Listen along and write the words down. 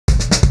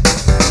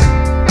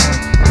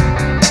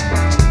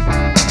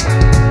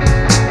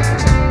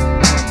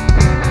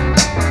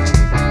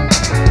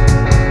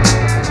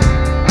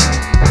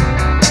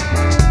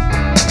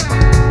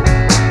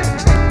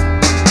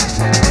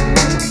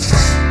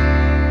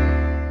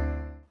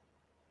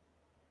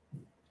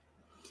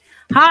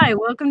Hi,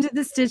 welcome to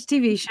the Stitch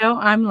TV show.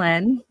 I'm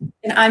Len.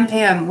 And I'm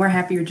Pam. We're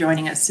happy you're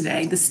joining us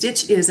today. The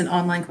Stitch is an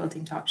online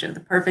quilting talk show, the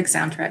perfect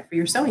soundtrack for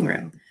your sewing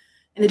room.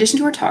 In addition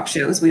to our talk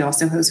shows, we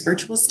also host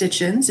virtual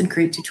stitch-ins and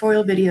create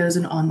tutorial videos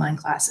and online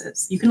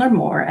classes. You can learn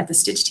more at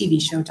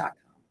thestitchtvshow.com.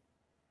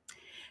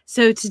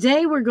 So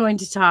today we're going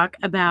to talk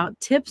about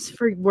tips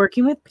for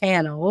working with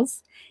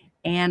panels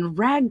and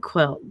rag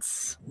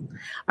quilts.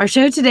 Our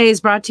show today is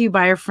brought to you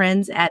by our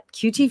friends at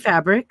QT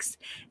Fabrics,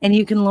 and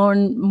you can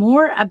learn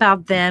more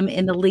about them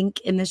in the link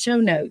in the show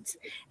notes.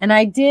 And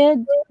I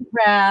did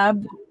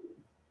grab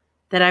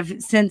that I've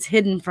since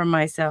hidden from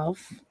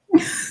myself.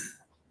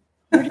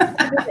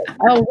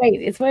 Oh,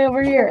 wait, it's way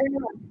over here.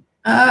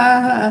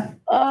 Oh,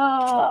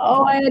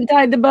 I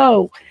untied the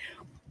bow,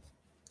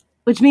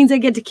 which means I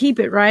get to keep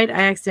it, right?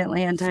 I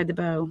accidentally untied the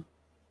bow.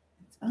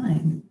 It's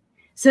fine.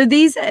 So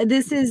this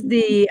is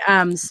the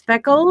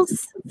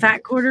Speckles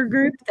fat quarter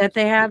group that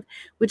they have,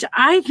 which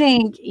I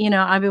think,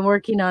 I've been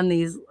working on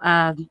these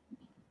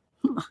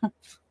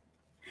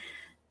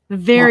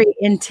very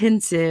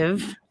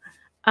intensive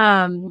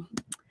New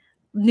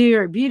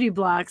York beauty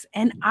blocks.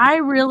 And I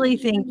really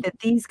think that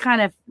these kind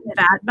of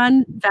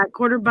fat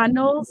quarter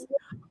bundles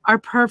are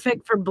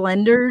perfect for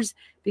blenders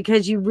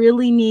because you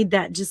really need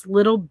that just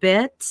little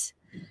bit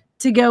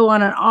to go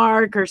on an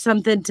arc or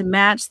something to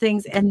match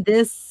things. And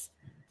this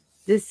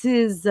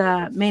is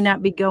may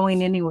not be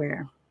going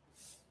anywhere.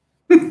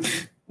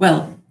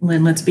 Well,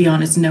 Lynn, let's be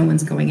honest, no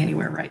one's going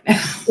anywhere right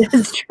now.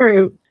 That's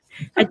true.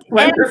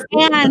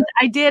 And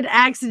I did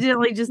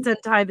accidentally just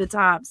untie the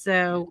top.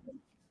 So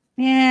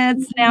yeah,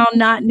 it's now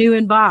not new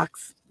in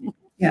box.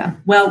 Yeah.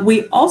 Well,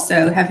 we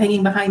also have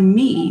hanging behind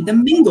me the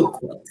Mingle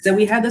quilt. So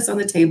we had this on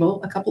the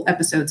table a couple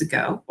episodes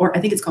ago, or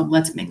I think it's called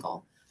Let's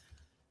Mingle.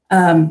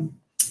 And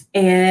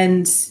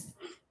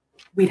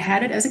we'd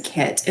had it as a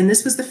kit, and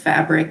this was the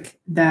fabric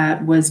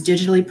that was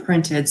digitally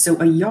printed. So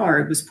a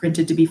yard was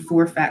printed to be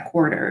 4 fat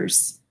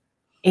quarters.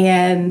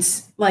 And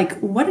like,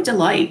 what a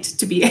delight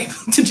to be able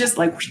to just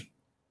like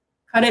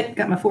cut it,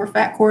 got my 4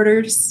 fat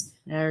quarters.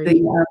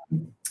 The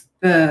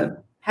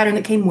pattern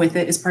that came with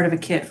it is part of a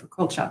kit for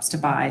quilt shops to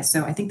buy.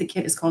 So I think the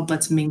kit is called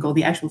Let's Mingle.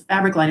 The actual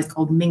fabric line is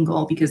called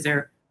Mingle because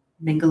they're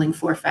mingling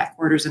 4 fat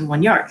quarters in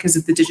 1 yard because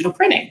of the digital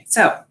printing.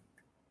 So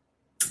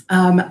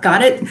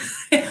got it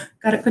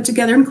put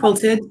together and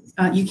quilted.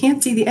 You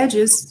can't see the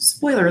edges.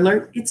 Spoiler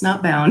alert, it's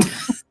not bound.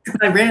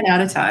 I ran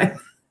out of time.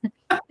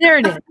 There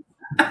it is.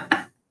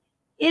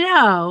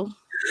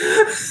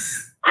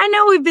 I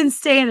know we've been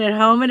staying at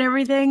home and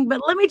everything,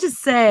 but let me just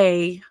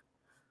say,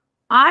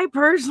 I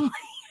personally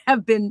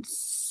have been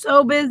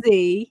so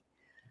busy.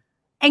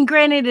 And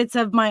granted, it's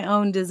of my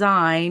own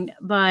design,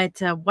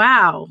 but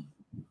wow,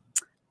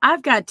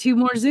 I've got 2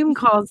 more Zoom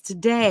calls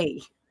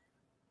today.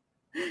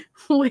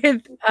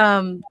 With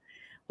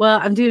well,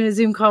 I'm doing a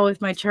Zoom call with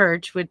my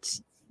church, which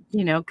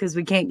because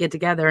we can't get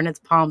together and it's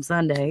Palm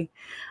Sunday,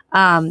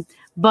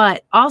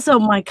 but also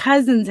my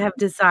cousins have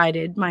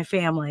decided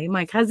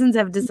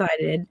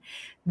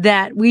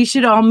that we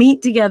should all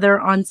meet together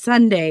on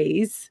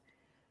Sundays.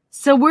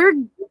 So we're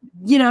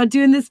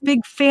doing this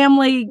big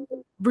family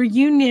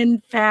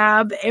reunion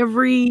fab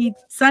every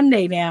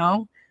Sunday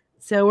now.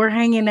 So we're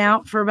hanging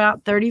out for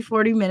about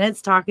 30-40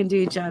 minutes talking to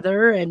each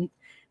other and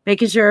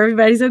making sure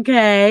everybody's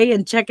okay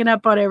and checking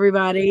up on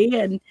everybody.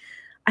 And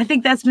I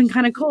think that's been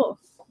kind of cool.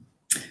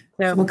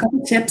 So a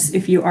couple tips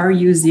if you are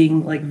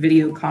using like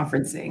video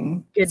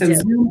conferencing.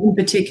 Zoom in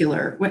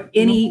particular,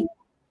 any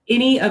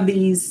of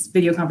these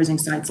video conferencing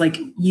sites,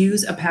 like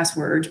use a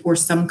password or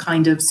some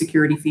kind of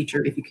security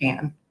feature if you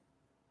can,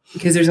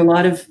 because there's a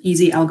lot of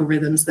easy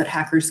algorithms that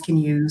hackers can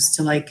use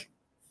to like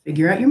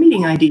figure out your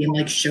meeting ID and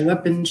like show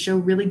up and show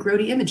really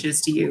grody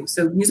images to you.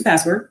 So use a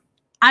password.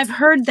 I've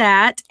heard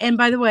that. And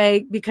by the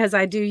way, because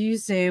I do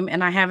use Zoom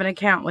and I have an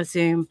account with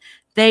Zoom,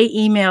 they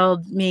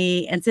emailed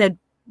me and said,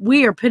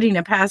 we are putting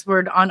a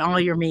password on all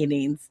your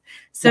meetings.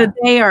 So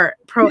they are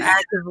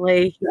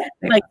proactively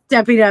like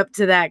stepping up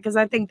to that because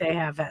I think they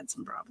have had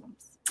some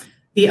problems.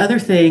 The other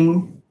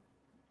thing,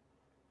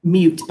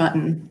 mute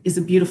button is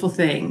a beautiful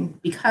thing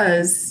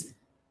because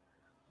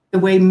the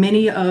way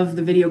many of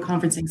the video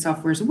conferencing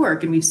softwares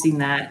work, and we've seen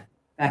that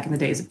back in the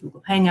days of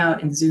Google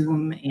Hangout and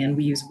Zoom, and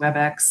we use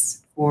WebEx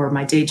for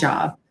my day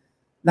job,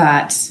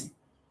 that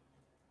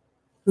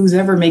who's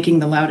ever making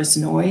the loudest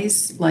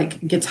noise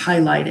like gets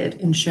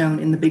highlighted and shown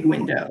in the big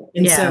window.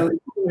 And so if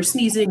you're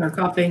sneezing or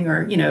coughing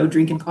or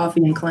drinking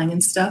coffee and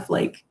clanging stuff,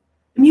 like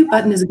the mute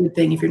button is a good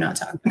thing if you're not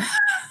talking.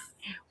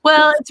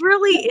 Well, it's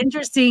really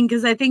interesting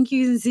because I think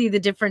you can see the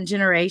different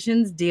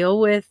generations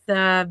deal with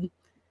the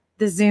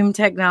Zoom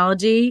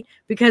technology,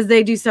 because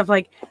they do stuff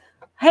like,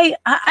 hey,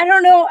 I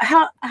don't know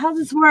how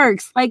this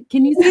works. Like,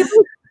 can you see this?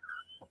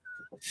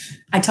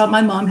 I taught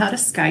my mom how to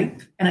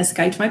Skype, and I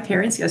Skyped my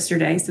parents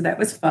yesterday, so that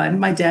was fun.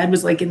 My dad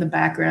was like in the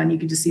background. You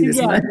could just see this.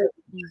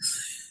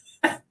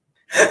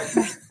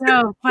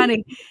 So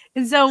funny.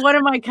 And so one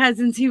of my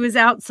cousins, he was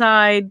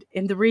outside,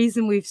 and the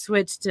reason we've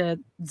switched to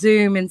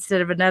Zoom instead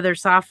of another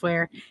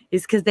software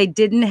is because they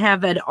didn't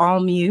have an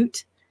all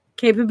mute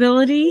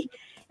capability.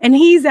 And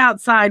he's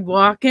outside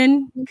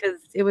walking because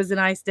it was a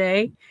nice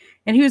day.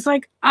 And he was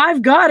like,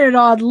 I've got it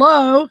on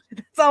low.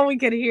 That's all we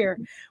could hear.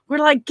 We're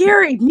like,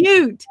 Gary,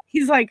 mute.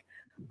 He's like,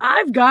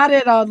 I've got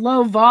it on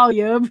low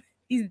volume.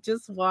 He's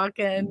just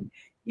walking.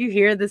 You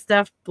hear the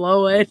stuff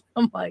blowing.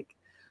 I'm like,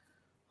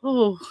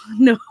 oh,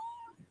 no.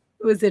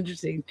 It was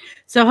interesting.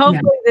 So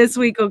hopefully this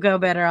week will go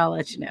better. I'll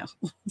let you know.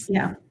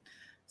 Yeah.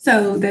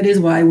 So that is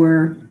why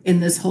we're in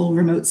this whole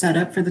remote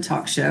setup for the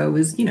talk show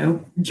is, you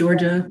know,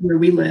 Georgia, where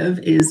we live,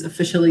 is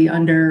officially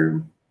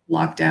under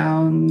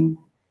lockdown.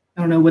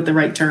 I don't know what the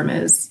right term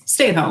is.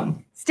 Stay at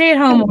home. Stay at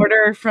home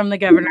order from the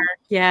governor.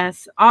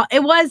 Yes.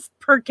 It was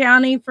per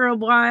county for a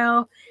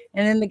while.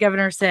 And then the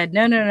governor said,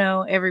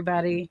 no,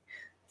 everybody.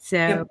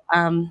 So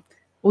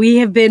we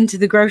have been to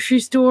the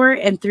grocery store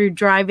and through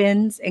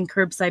drive-ins and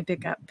curbside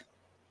pickup.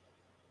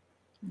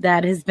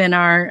 That has been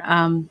our,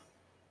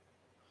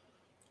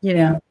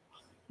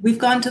 We've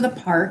gone to the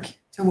park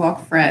to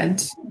walk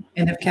Fred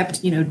and have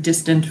kept,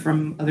 distant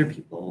from other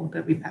people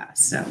that we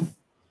pass. So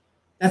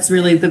that's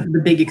really the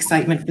big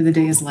excitement for the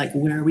day is like,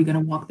 where are we going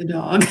to walk the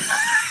dog?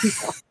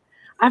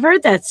 I've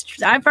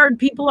heard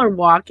people are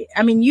walking.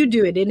 I mean, you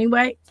do it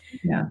anyway.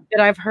 Yeah.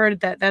 But I've heard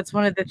that that's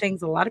one of the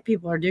things a lot of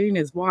people are doing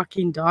is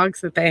walking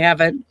dogs that they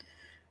haven't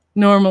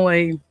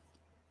normally.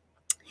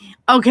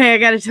 Okay, I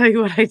got to tell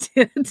you what I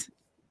did.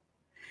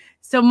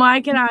 So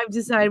Mike and I have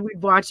decided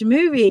we'd watch a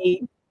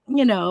movie,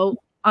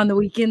 on the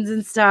weekends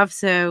and stuff.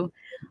 So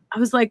I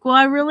was like,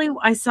 well,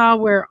 I saw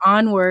where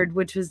Onward,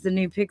 which was the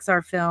new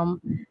Pixar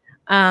film,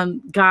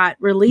 got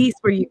released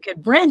where you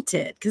could rent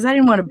it because I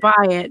didn't want to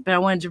buy it, but I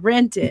wanted to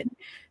rent it.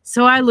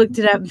 So I looked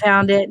it up and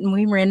found it, and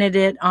we rented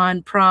it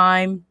on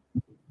Prime.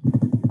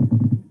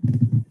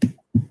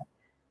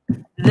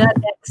 The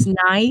next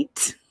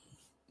night,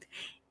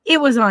 it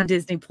was on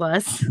Disney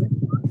Plus.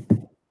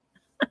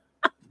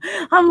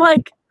 I'm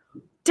like,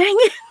 dang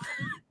it,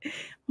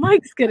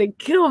 Mike's gonna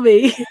kill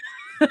me.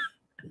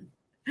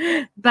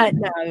 But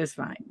no, it was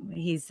fine.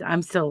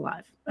 I'm still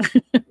alive.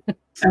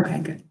 Okay,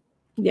 good.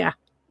 Yeah.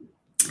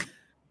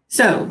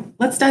 So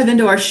let's dive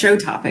into our show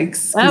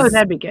topics. Oh,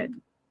 that'd be good.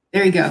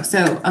 There you go.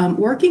 So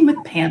working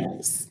with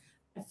panels.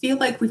 I feel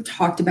like we've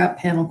talked about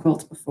panel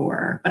quilts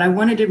before, but I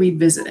wanted to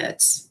revisit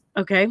it.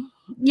 Okay.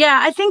 Yeah,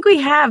 I think we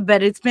have,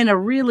 but it's been a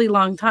really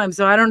long time,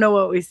 so I don't know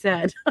what we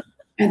said.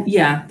 And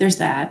yeah, there's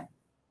that.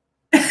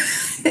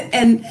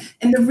 and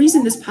the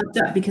reason this popped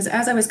up, because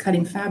as I was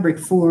cutting fabric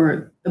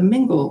for the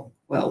Mingle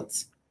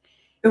quilt,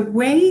 the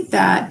way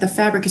that the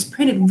fabric is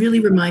printed really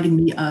reminded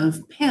me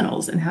of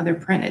panels and how they're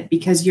printed,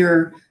 because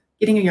you're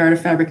getting a yard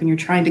of fabric and you're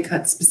trying to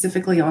cut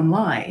specifically on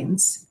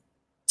lines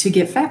to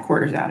get fat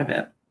quarters out of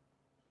it.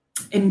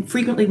 And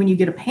frequently when you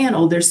get a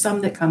panel, there's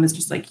some that come as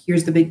just like,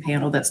 here's the big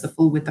panel, that's the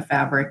full width of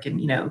fabric, and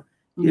either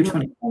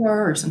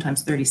 24 or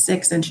sometimes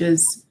 36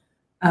 inches.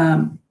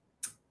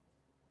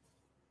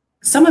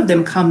 Some of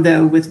them come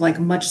though with like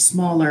much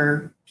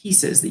smaller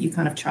pieces that you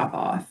kind of chop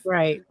off.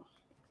 Right.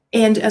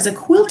 And as a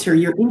quilter,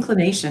 your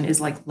inclination is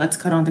like, let's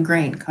cut on the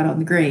grain, cut on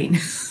the grain.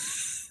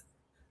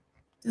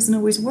 Doesn't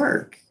always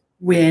work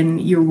when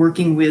you're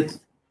working with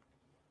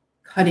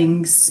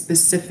cutting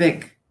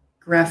specific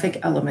graphic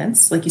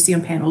elements like you see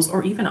on panels,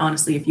 or even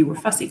honestly, if you were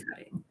fussy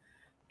cutting.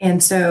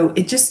 And so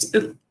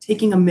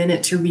taking a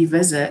minute to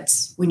revisit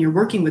when you're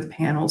working with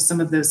panels, some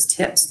of those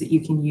tips that you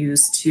can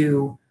use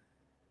to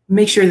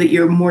make sure that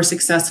you're more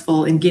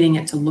successful in getting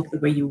it to look the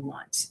way you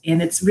want.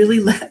 And it's really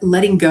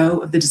letting go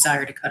of the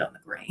desire to cut on the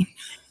grain.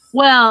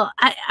 Well,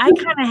 I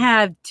kind of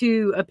have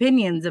two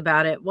opinions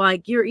about it.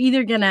 Like, you're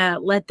either going to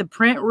let the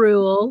print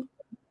rule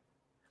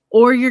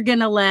or you're going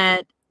to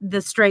let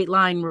the straight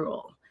line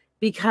rule,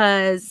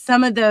 because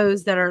some of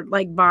those that are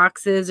like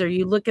boxes, or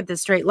you look at the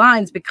straight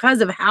lines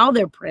because of how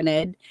they're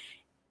printed,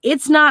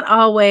 it's not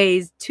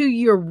always to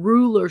your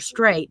ruler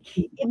straight.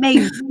 It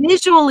may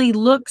visually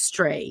look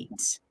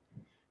straight,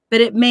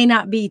 but it may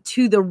not be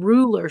to the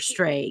ruler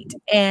straight.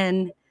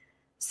 And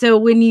so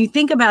when you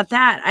think about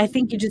that, I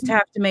think you just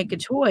have to make a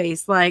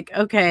choice. Like,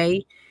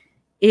 okay,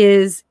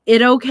 is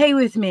it okay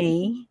with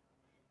me,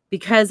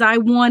 because I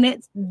want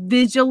it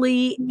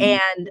visually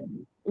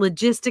and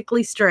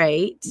logistically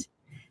straight,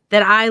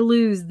 that I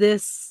lose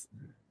this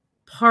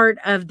part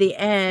of the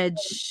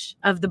edge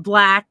of the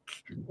black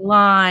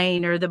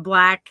line or the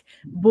black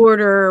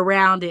border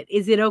around it?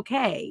 Is it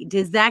okay?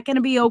 Is that going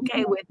to be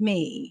okay with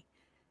me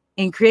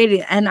in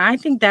creating? And I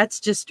think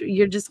that's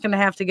you're just going to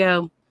have to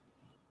go,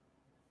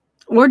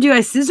 or do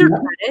I scissor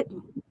cut it?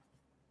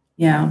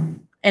 Yeah.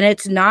 And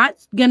it's not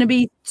going to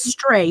be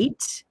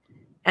straight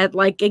at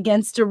like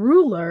against a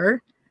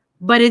ruler,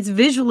 but it's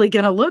visually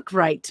going to look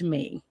right to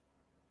me.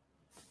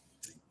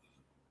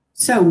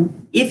 So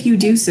if you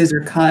do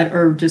scissor cut,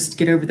 or just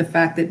get over the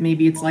fact that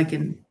maybe it's like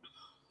an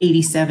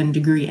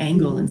 87-degree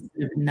angle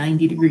instead of a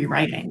 90-degree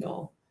right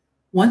angle,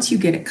 once you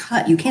get it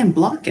cut, you can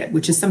block it,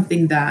 which is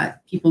something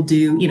that people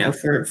do,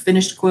 for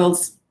finished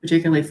quilts,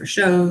 particularly for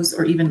shows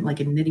or even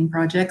like in knitting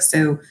projects.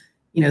 So,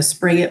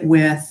 spray it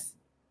with,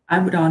 I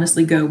would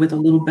honestly go with a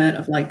little bit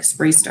of like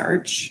spray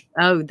starch.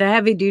 Oh, the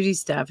heavy duty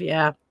stuff.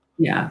 Yeah.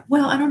 Yeah.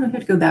 Well, I don't know if you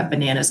have to go that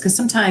bananas because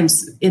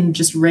sometimes in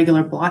just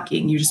regular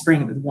blocking, you're just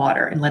spraying it with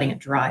water and letting it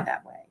dry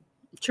that way.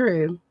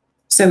 True.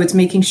 So it's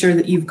making sure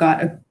that you've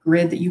got a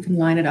grid that you can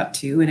line it up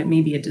to, and it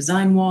may be a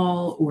design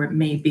wall, or it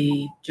may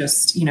be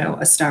just, you know,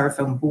 a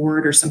styrofoam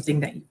board or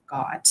something that you've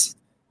got.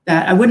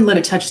 That I wouldn't let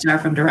it touch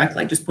styrofoam direct,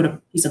 like just put a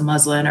piece of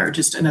muslin or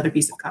just another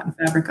piece of cotton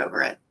fabric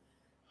over it.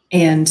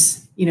 And,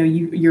 you know,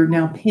 you're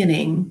now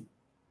pinning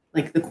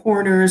like the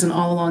corners and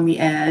all along the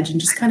edge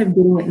and just kind of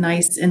getting it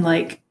nice and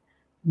like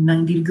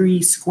 90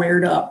 degrees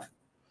squared up.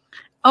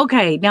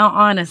 Okay, now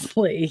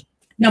honestly.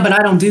 No, but I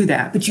don't do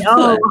that, but you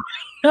Oh,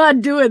 could.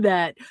 not doing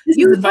that. This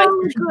You is advice for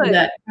totally people could.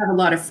 that have a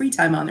lot of free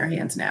time on their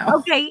hands now.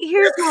 Okay,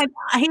 here's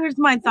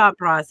my thought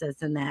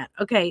process in that.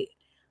 Okay,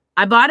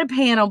 I bought a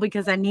panel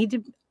because I need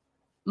to.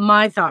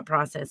 My thought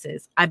process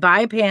is I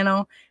buy a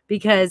panel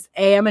because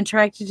A, I'm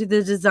attracted to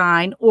the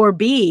design, or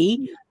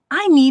B,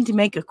 I need to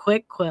make a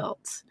quick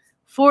quilt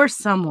for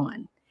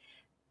someone.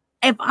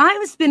 If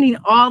I'm spending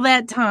all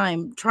that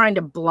time trying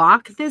to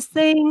block this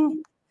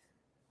thing,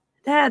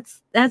 that's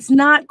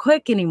not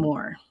quick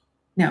anymore.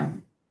 No.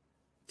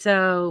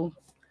 So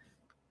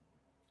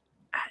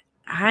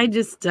I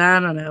just, I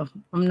don't know.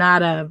 I'm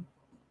not a.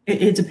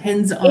 It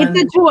depends on. It's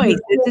a choice.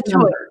 It's a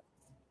choice.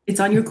 It's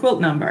on your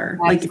quilt number.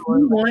 Absolutely. Like if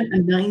you want a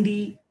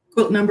 90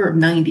 quilt number of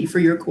 90 for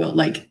your quilt,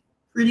 like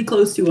pretty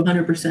close to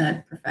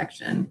 100%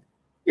 perfection,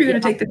 you're going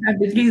to take the time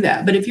to do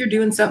that. But if you're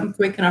doing something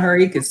quick in a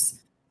hurry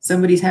because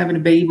somebody's having a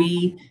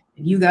baby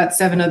and you got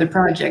 7 other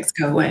projects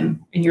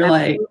going and you're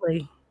Absolutely.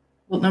 like,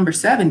 quilt number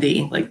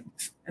 70, like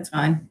that's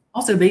fine.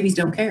 Also, babies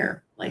don't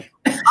care. Like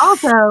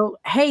also,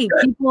 hey,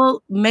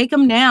 people make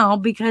them now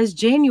because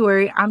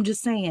January, I'm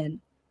just saying.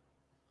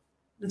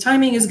 The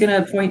timing is going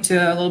to point to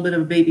a little bit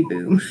of a baby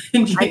boom.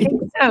 I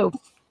think so.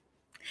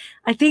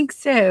 I think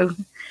so.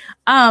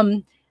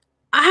 The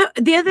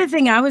other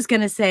thing I was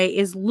going to say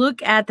is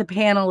look at the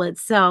panel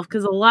itself,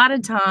 because a lot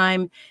of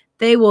time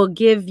they will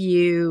give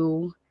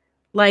you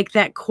like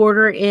that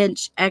 1/4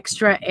 inch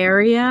extra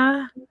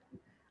area.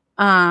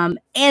 And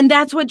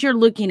that's what you're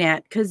looking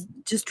at, because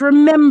just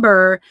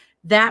remember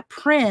that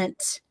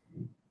print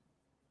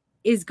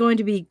is going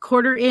to be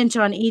 1/4 inch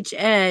on each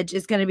edge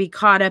is going to be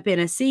caught up in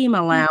a seam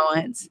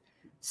allowance.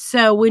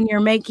 So when you're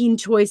making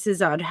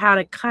choices on how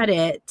to cut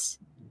it,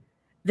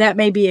 that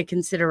may be a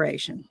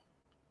consideration.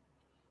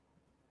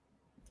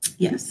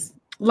 Yes.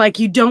 Like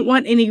you don't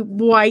want any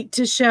white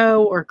to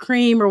show or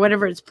cream or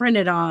whatever it's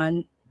printed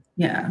on.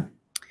 Yeah.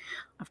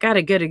 I've got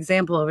a good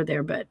example over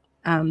there, but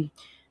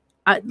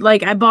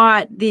like I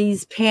bought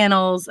these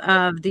panels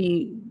of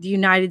the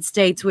United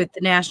States with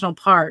the national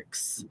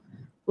parks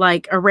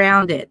like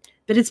around it,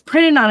 but it's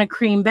printed on a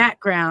cream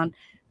background.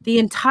 The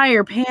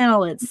entire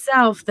panel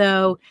itself,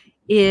 though,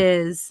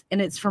 is,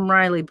 and it's from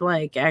Riley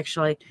Blake,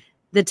 actually.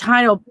 The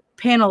title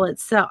panel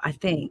itself, I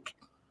think,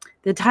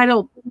 the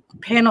title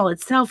panel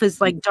itself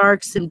is like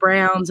darks and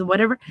browns and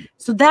whatever.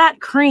 So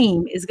that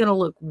cream is going to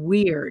look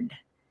weird.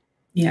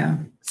 Yeah.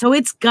 So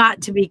it's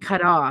got to be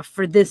cut off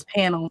for this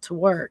panel to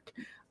work.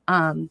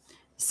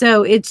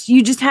 So it's,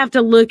 you just have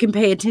to look and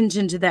pay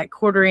attention to that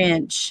 1/4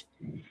 inch.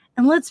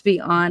 And let's be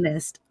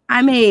honest,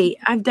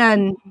 I've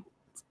done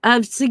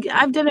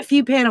a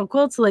few panel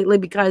quilts lately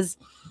because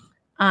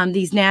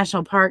these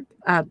national park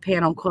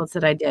panel quilts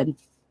that I did.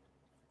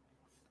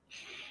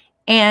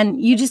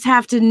 And you just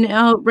have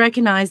to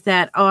recognize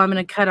that, oh, I'm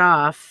going to cut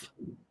off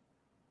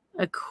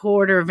a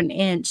 1/4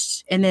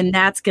 inch, and then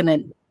that's going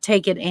to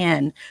take it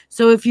in.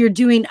 So if you're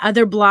doing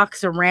other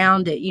blocks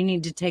around it, you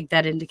need to take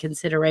that into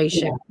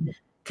consideration.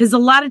 Because a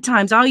lot of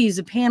times I'll use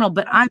a panel,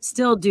 but I'm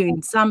still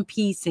doing some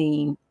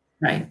piecing.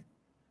 Right.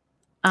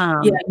 Yeah,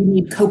 you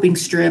need coping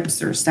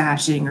strips or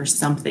sashing or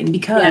something,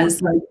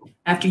 because like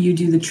after you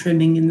do the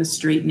trimming and the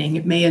straightening,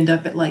 it may end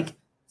up at like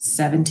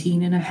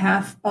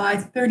 17.5 by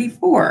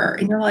 34.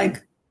 And you're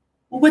like,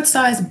 well, what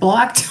size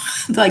block?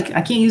 Like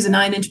I can't use a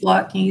 9-inch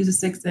block, can't use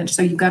a 6-inch.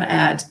 So you've got to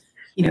add,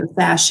 you know,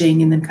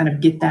 sashing and then kind of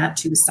get that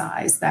to the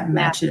size that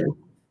matches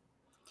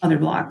other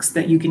blocks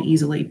that you can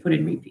easily put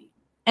in repeat.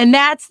 And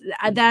that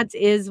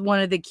is one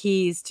of the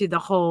keys to the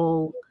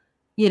whole,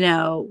 you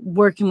know,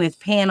 working with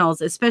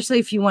panels, especially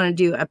if you want to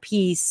do a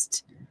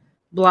pieced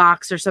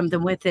blocks or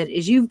something with it,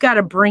 is you've got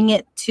to bring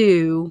it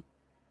to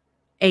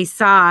a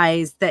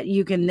size that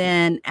you can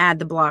then add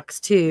the blocks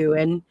to.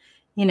 And,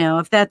 you know,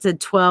 if that's a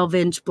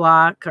 12-inch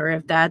block or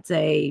if that's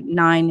a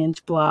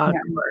 9-inch block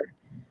or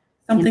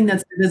something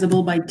that's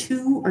divisible by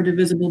 2 or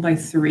divisible by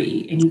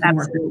 3, and you can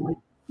work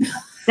it.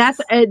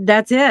 That's it.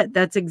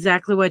 That's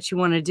exactly what you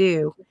want to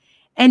do.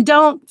 And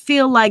don't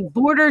feel like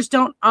borders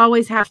don't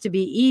always have to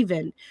be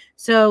even.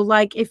 So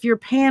like if your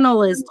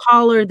panel is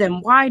taller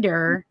than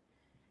wider,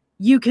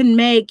 you can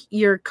make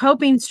your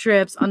coping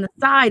strips on the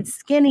sides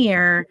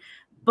skinnier,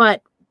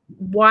 but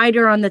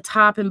wider on the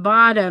top and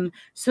bottom,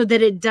 so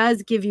that it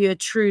does give you a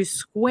true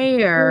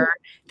square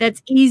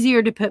that's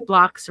easier to put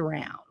blocks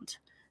around.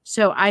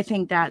 So I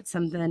think that's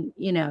something,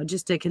 you know,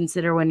 just to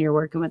consider when you're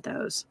working with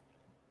those.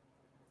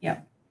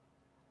 Yep.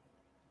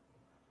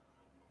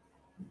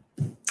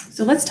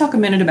 So let's talk a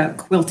minute about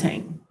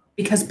quilting.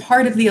 because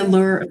part of the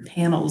allure of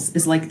panels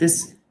is like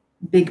this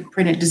big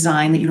printed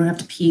design that you don't have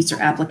to piece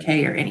or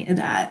applique or any of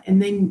that.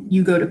 And then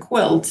you go to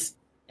quilt,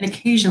 and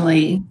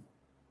occasionally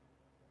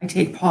I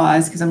take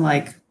pause because I'm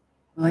like,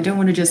 well, I don't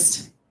want to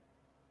just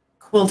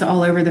quilt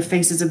all over the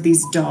faces of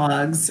these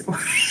dogs.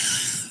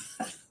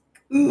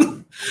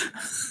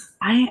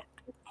 I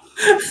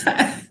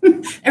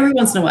Every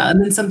once in a while.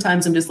 And then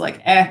sometimes I'm just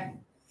like,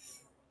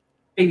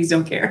 babies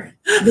don't care.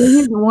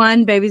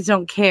 One, babies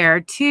don't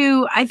care.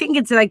 Two, I think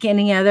it's like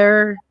any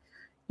other,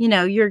 you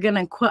know, you're going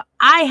to quilt.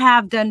 I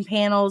have done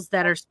panels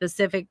that are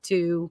specific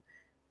to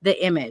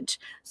the image.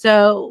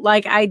 So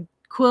like I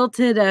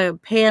quilted a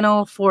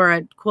panel for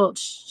a quilt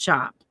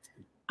shop.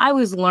 I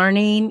was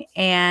learning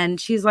and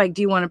she's like,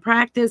 do you want to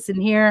practice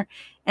in here?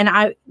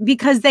 And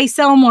because they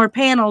sell more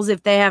panels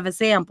if they have a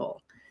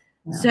sample.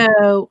 Yeah.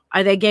 So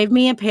they gave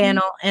me a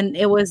panel and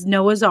it was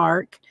Noah's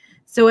Ark.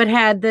 So it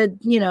had the,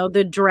 you know,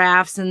 the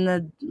giraffes and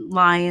the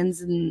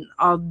lions and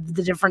all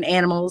the different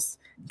animals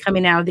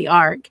coming out of the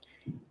ark.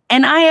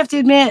 And I have to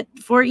admit,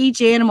 for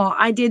each animal,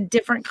 I did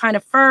different kind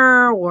of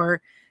fur,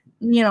 or,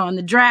 you know, on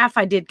the giraffe,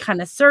 I did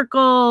kind of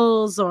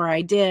circles, or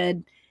I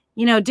did,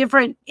 you know,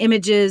 different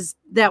images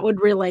that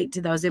would relate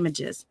to those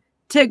images.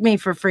 Took me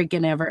for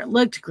freaking ever. It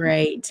looked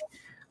great.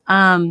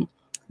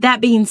 That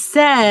being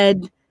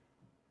said,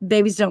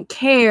 babies don't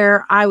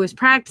care. I was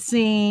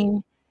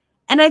practicing,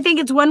 and I think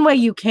it's one way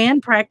you can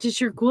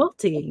practice your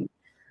quilting.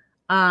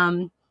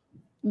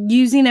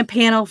 Using a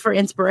panel for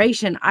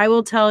inspiration. I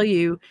will tell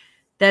you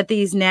that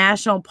these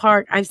national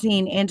park, I've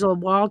seen Angela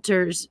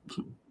Walters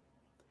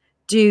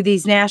do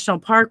these national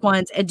park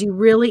ones and do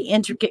really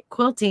intricate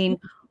quilting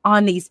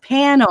on these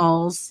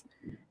panels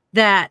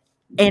that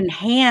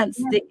enhance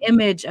the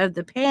image of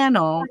the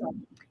panel.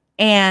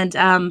 And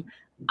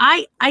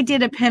I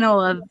did a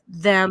panel of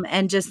them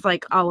and just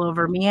like all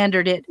over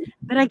meandered it,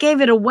 but I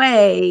gave it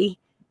away.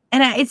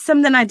 And it's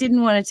something I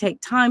didn't want to take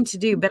time to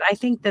do, but I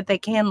think that they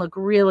can look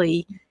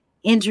really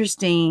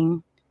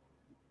interesting.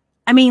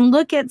 I mean,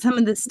 look at some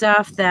of the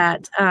stuff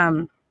that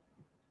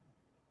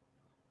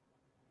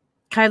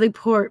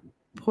Kylie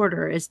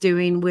Porter is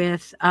doing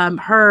with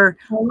her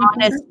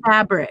honest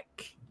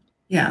fabric.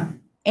 Yeah.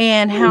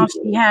 And how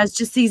she has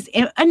just these,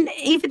 and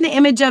even the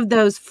image of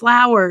those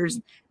flowers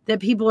that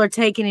people are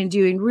taking and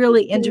doing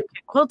really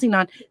intricate quilting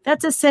on,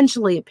 that's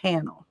essentially a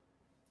panel.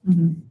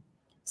 Mm-hmm.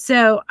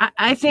 So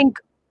I think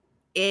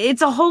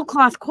it's a whole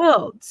cloth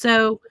quilt.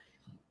 So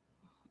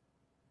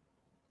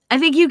I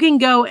think you can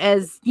go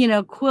as, you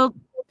know,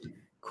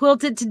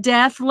 quilted to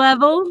death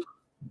level,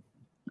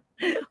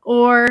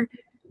 or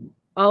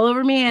all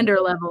over meander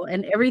level,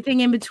 and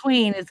everything in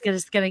between is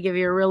just going to give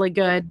you a really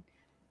good,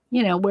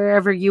 you know,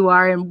 wherever you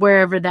are and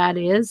wherever that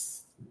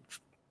is,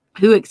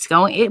 who it's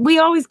going. We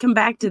always come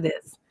back to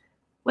this.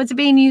 What's it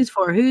being used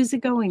for? Who's it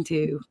going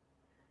to?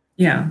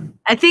 Yeah.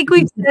 I think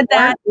we've said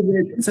that.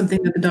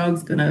 Something that the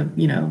dog's going to,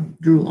 you know,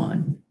 drool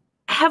on.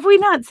 Have we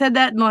not said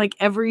that in like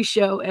every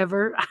show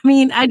ever? I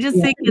mean, I just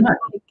think it's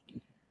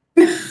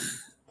like,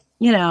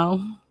 you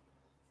know.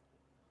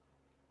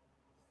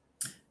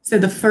 So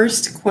the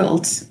first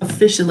quilt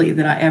officially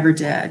that I ever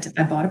did,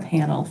 I bought a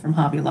panel from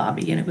Hobby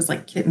Lobby, and it was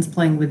like kittens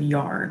playing with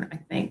yarn, I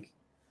think.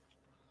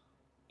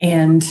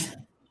 And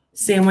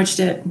sandwiched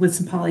it with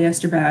some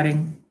polyester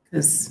batting,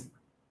 because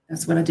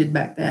that's what I did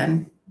back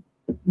then.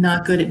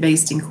 Not good at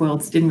basting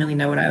quilts, didn't really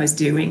know what I was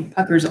doing.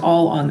 Puckers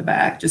all on the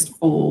back, just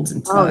folds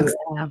and tucks.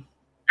 Oh, yeah.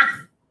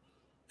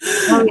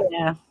 Oh,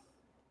 yeah.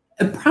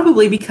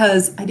 Probably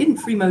because I didn't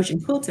free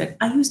motion quilt it.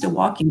 I used a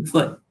walking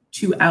foot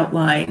to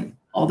outline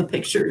all the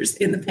pictures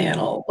in the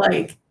panel,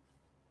 like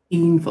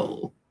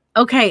painful.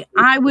 Okay,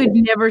 I would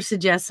never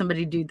suggest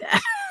somebody do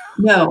that.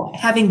 No,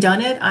 having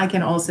done it, I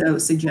can also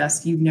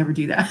suggest you never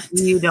do that.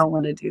 You don't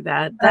want to do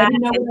that. I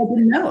didn't know what I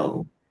didn't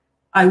know.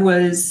 I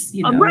was,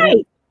 you know,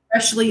 right.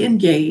 freshly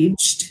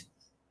engaged.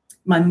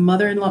 My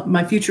mother-in-law,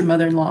 my future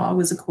mother-in-law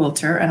was a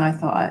quilter, and I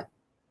thought,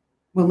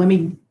 well, let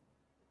me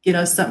get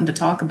us something to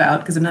talk about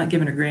because I'm not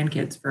giving her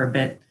grandkids for a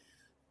bit.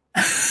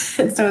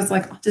 And so I was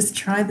like, I'll just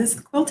try this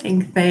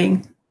quilting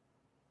thing.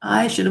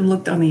 I should have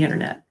looked on the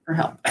internet for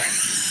help.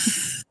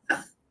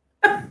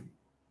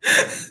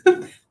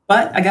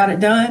 But I got it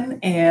done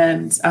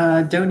and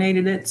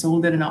donated it,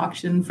 sold it at an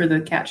auction for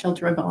the cat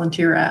shelter I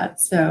volunteer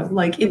at. So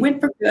like it went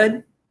for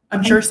good.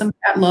 I'm sure some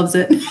cat loves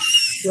it.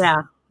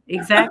 Yeah,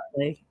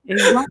 exactly.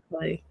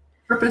 Exactly.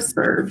 Purpose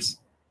serves.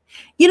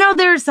 You know,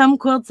 there are some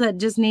quilts that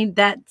just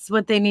that's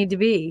what they need to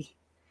be.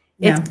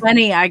 Yeah. It's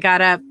funny. I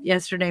got up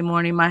yesterday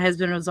morning. My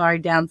husband was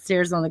already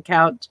downstairs on the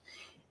couch.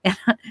 And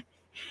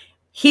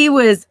he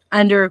was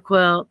under a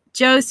quilt.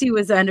 Josie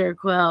was under a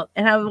quilt.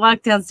 And I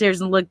walked downstairs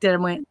and looked at him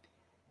and went,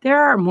 there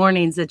are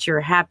mornings that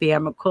you're happy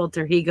I'm a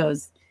quilter. He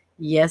goes,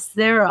 yes,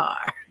 there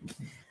are.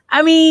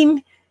 I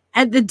mean,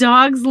 and the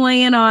dog's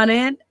laying on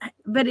it,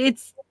 but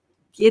it's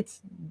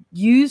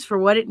used for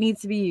what it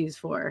needs to be used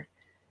for.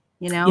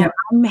 You know, yeah.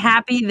 I'm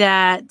happy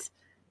that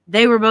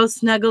they were both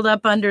snuggled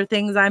up under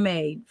things I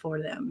made for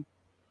them.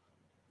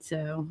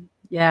 So,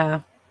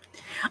 yeah.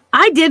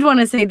 I did want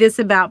to say this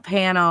about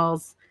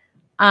panels.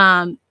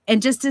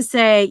 And just to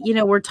say, you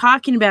know, we're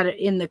talking about it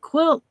in the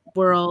quilt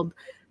world,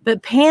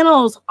 but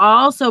Panels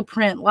also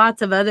print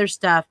lots of other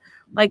stuff.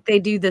 Like they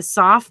do the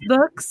soft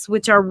books,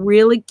 which are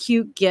really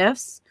cute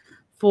gifts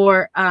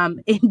for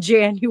in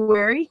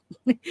January.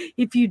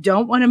 If you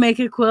don't want to make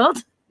a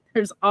quilt,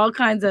 there's all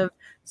kinds of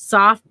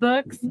soft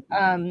books.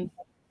 I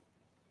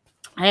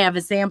have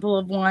a sample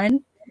of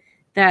one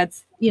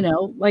that's, you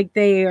know, like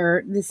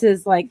this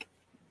is like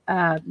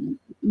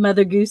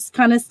Mother Goose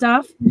kind of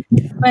stuff,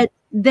 but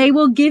they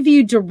will give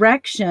you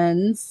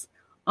directions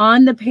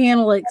on the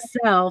panel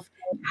itself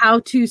how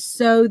to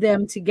sew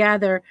them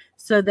together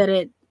so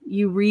that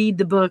you read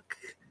the book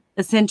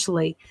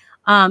essentially.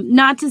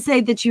 Not to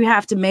say that you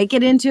have to make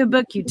it into a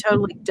book. You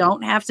totally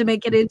don't have to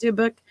make it into a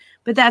book,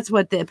 but that's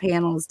what the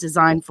panel is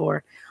designed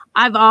for.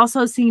 I've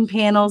also seen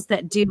panels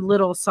that do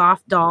little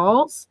soft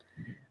dolls.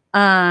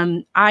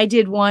 I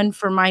did one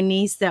for my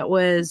niece that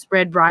was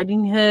Red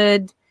Riding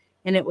Hood,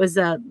 and it was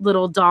a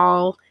little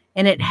doll,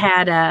 and it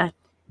had a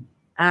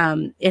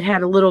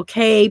little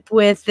cape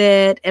with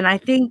it, and I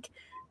think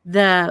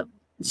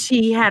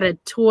she had a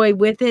toy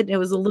with it. It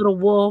was a little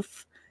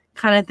wolf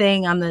kind of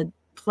thing on the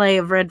play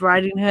of Red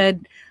Riding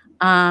Hood.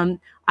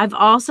 I've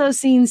also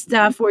seen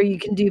stuff where you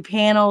can do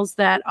panels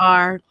that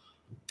are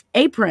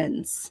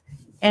aprons,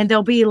 and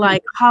they'll be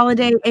like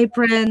holiday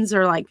aprons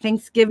or like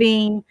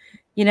Thanksgiving.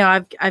 You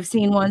know, I've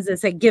seen ones that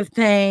say give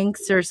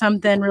thanks or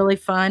something really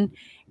fun.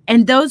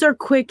 And those are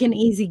quick and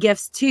easy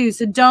gifts too.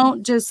 So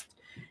don't just,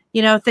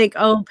 you know, think,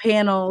 oh,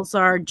 panels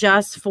are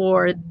just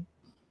for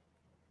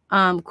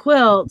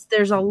quilts.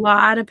 There's a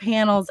lot of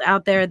panels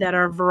out there that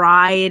are a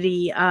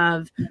variety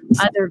of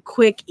other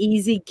quick,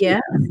 easy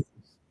gifts.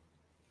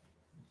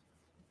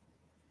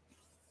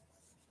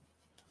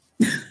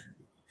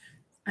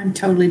 I'm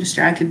totally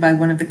distracted by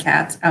one of the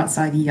cats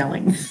outside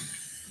yelling.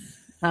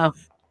 Oh.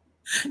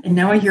 And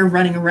now I hear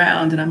running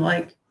around, and I'm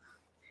like,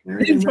 where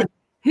are they running?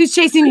 Who's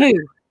chasing who?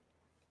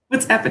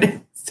 What's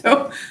happening?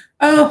 So,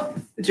 oh,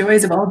 the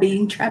joys of all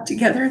being trapped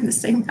together in the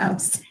same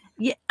house.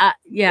 Yeah,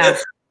 yeah.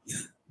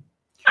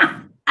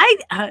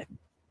 I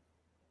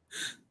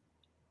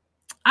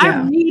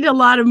read a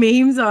lot of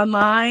memes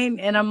online,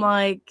 and I'm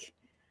like,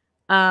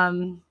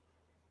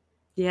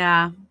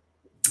 yeah.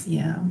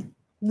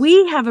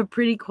 We have a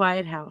pretty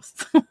quiet house.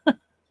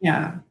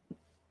 Yeah.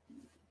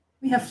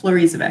 We have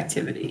flurries of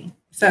activity.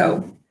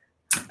 So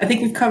I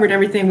think we've covered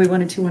everything we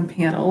wanted to on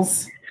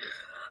panels.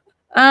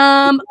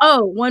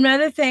 One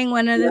other thing I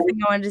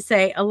wanted to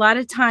say. A lot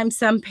of times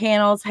some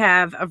panels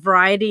have a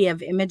variety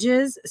of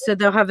images. So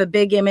they'll have a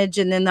big image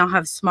and then they'll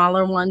have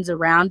smaller ones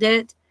around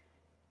it.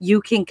 You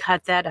can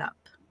cut that up.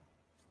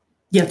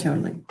 Yeah,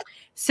 totally.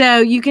 So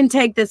you can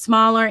take the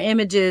smaller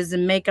images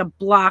and make a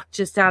block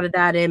just out of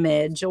that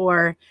image,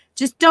 or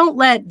just don't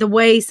let the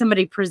way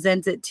somebody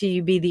presents it to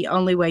you be the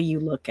only way you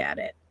look at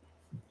it.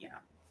 Yeah.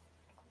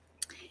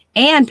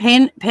 And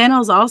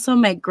panels also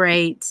make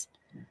great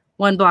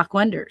one block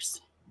wonders.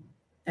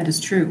 That is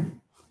true.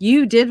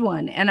 You did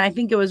one, and I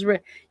think it was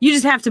you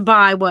just have to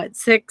buy what,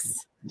 6?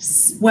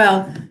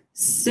 Well,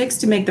 6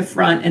 to make the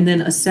front, and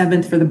then a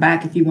 7th for the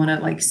back if you want to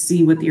like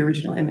see what the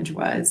original image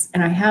was.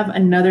 And I have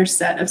another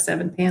set of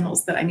 7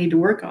 panels that I need to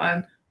work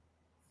on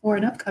for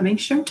an upcoming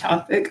show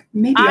topic.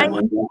 Maybe on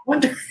One Block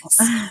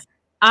Wonders.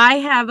 I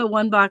have a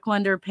One Block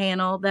Wonder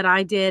panel that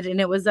I did,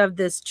 and it was of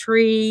this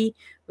tree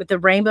with the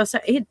rainbow. So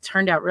it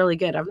turned out really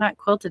good. I've not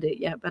quilted it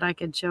yet, but I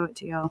could show it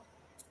to y'all.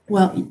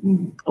 Well,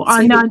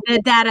 on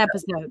that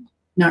episode.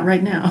 Not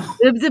right now.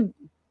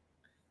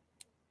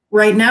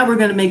 Right now, we're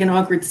going to make an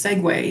awkward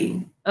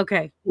segue.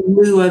 Okay. In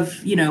lieu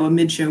of, you know, a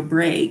mid-show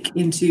break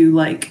into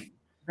like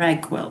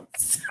rag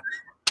quilts.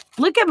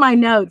 Look at my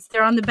notes.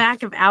 They're on the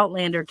back of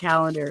Outlander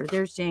calendar.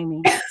 There's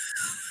Jamie.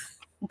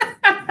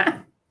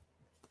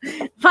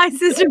 My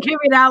sister gave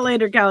me an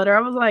Outlander calendar.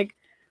 I was like,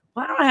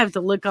 why don't I have to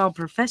look all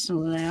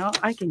professional now?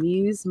 I can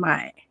use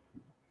my.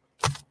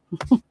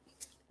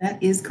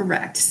 That is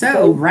correct.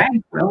 So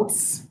rag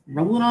quilts,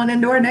 rolling on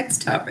into our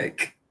next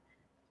topic.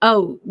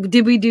 Oh,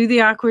 did we do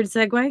the awkward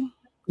segue?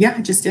 Yeah,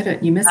 I just did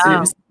it. You missed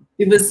it.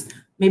 It was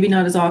maybe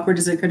not as awkward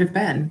as it could have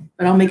been,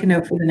 but I'll make a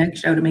note for the next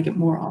show to make it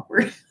more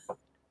awkward.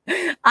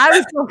 I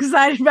was so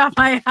excited about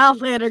my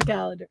Outlander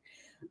calendar.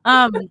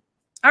 All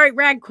right,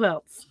 rag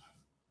quilts.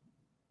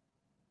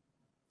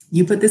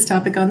 You put this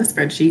topic on the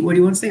spreadsheet. What do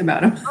you want to say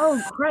about them?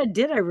 Oh, crud.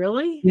 Did I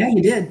really? Yeah,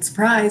 you did.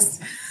 Surprise.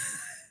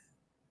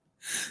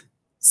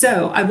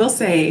 So I will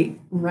say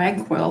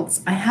rag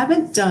quilts. I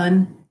haven't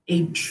done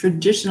a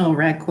traditional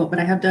rag quilt, but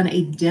I have done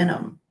a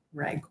denim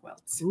rag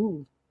quilt.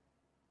 Ooh.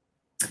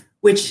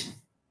 Which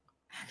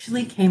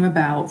actually came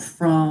about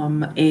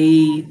from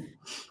a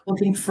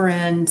quilting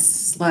friend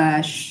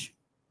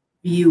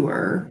 /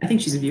 viewer. I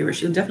think she's a viewer.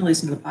 She'll definitely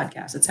listen to the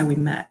podcast. That's how we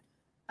met.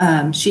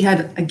 She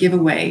had a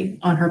giveaway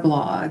on her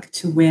blog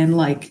to win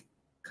like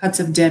cuts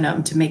of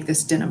denim to make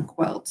this denim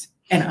quilt.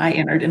 And I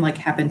entered and like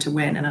happened to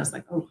win. And I was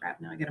like, oh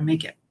crap, now I got to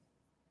make it.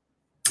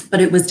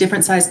 But it was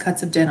different size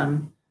cuts of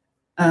denim.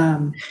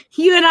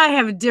 You and I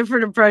have a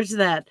different approach to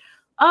that.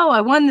 Oh,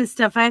 I won this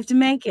stuff. I have to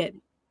make it.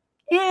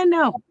 Yeah,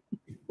 no.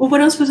 Well, what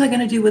else was I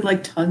going to do with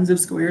like tons of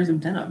squares of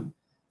denim?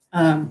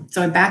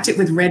 So I backed it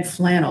with red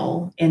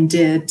flannel and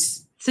did.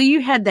 So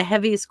you had the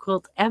heaviest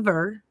quilt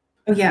ever.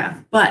 Oh yeah,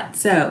 but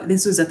so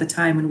this was at the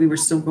time when we were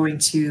still going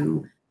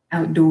to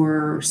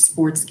outdoor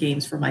sports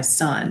games for my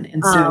son,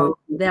 and so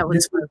Oh, that was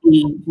this would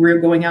be we're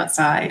going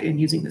outside and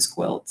using this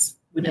quilt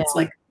when Yeah. it's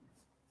like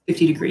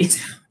 50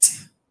 degrees out,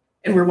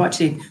 and we're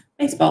watching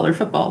baseball or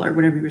football or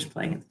whatever he was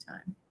playing at the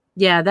time.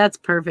 Yeah, that's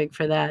perfect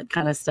for that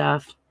kind of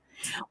stuff.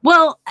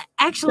 Well,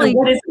 actually, So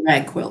what is a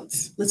rag quilt?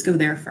 Let's go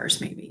there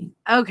first, maybe.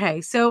 okay.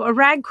 So a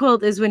rag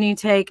quilt is when you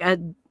take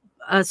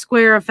a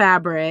square of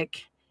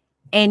fabric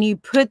and you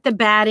put the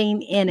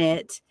batting in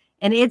it,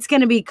 and it's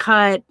going to be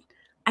cut,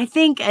 I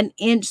think, an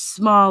inch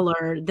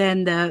smaller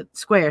than the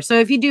square. So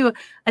if you do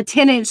a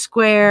 10-inch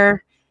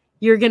square,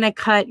 you're going to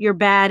cut your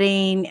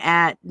batting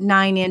at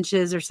 9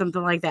 inches or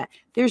something like that.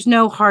 There's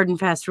no hard and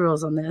fast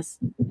rules on this,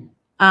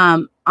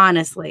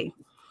 honestly.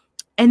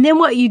 And then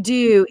what you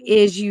do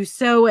is you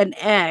sew an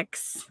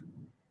X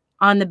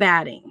on the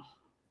batting.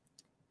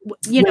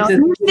 You know,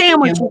 you're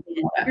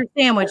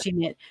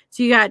sandwiching it.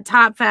 So you got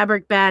top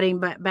fabric,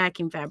 batting,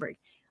 backing fabric,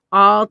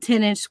 all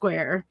 10-inch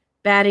square,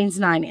 batting's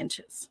 9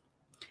 inches.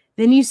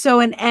 Then you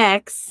sew an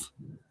X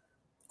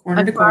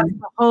corner to across corner.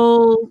 the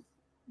whole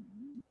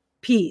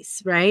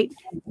piece, right?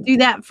 Do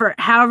that for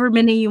however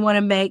many you want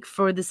to make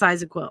for the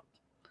size of quilt.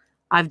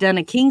 I've done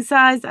a king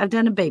size, I've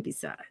done a baby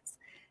size.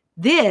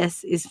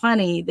 This is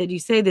funny that you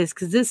say this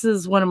because this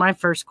is one of my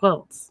first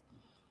quilts.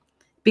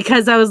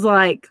 Because I was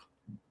like,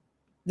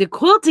 the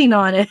quilting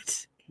on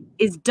it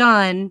is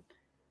done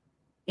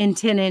in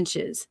 10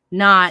 inches,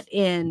 not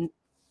in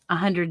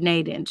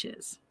 108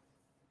 inches.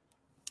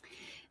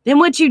 Then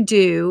what you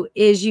do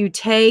is you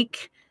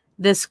take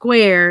the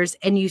squares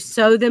and you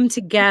sew them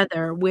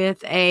together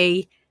with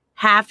a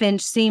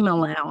 1/2-inch seam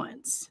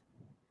allowance.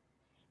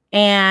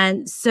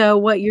 And so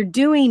what you're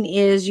doing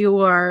is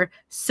you're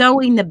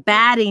sewing the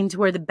batting to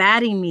where the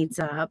batting meets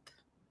up.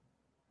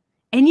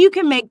 And you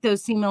can make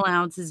those seam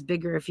allowances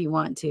bigger if you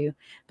want to,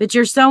 but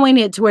you're sewing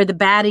it to where the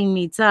batting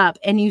meets up,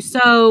 and you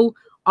sew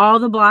all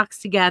the blocks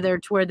together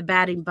to where the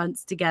batting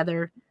bunts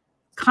together.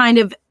 Kind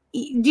of,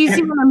 do you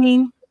see what I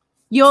mean?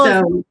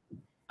 So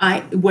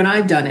when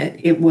I've done it,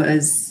 it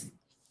was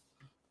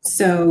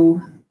so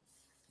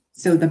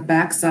the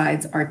back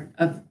sides are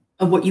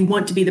of what you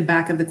want to be the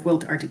back of the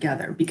quilt are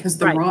together, because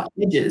the raw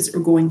edges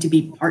are going to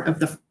be part of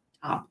the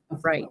top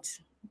of the quilt.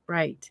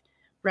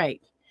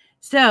 Right.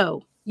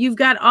 So you've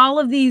got all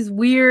of these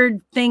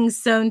weird things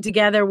sewn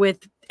together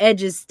with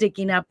edges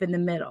sticking up in the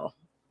middle.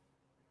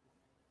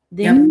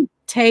 Then you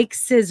take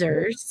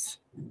scissors,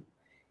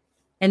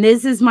 and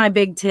this is my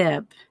big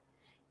tip.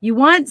 You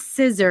want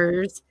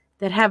scissors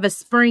that have a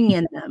spring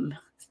in them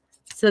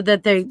so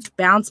that they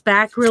bounce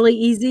back really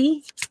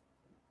easy.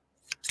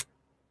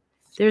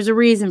 There's a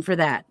reason for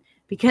that,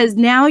 because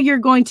now you're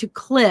going to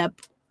clip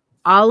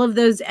all of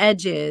those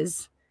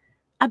edges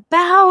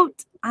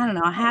about, I don't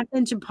know, a 1/2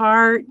 inch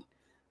apart,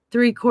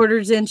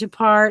 3/4 inch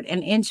apart,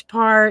 an inch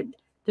apart.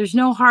 There's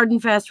no hard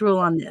and fast rule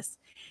on this.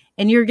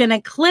 And you're going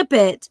to clip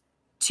it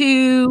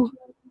to,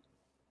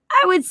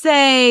 I would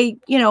say,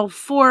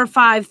 4 or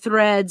 5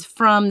 threads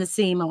from the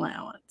seam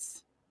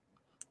allowance.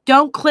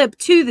 Don't clip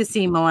to the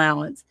seam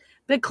allowance,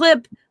 but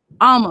clip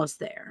almost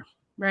there,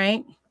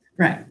 right?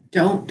 Right.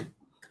 Don't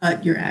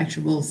cut your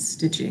actual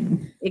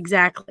stitching.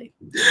 Exactly.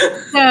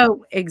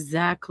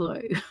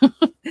 Exactly.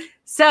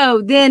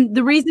 So then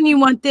the reason you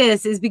want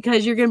this is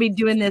because you're going to be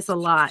doing this a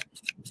lot.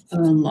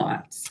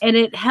 And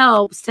it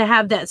helps to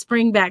have that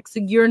spring back so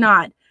you're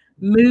not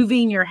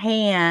moving your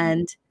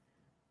hand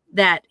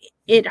that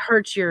it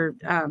hurts your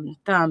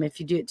thumb if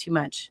you do it too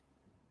much.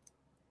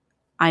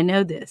 I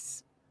know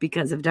this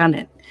because I've done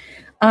it.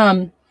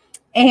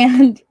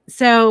 And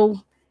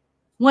so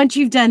once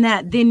you've done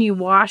that, then you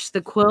wash the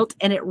quilt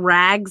and it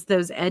rags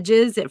those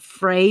edges. It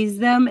frays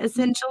them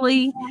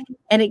essentially,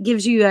 and it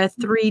gives you a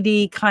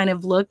 3D kind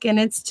of look. And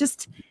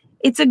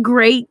it's a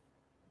great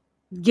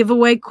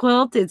giveaway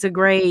quilt. It's a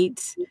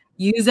great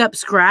use up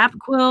scrap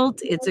quilt.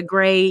 It's a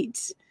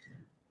great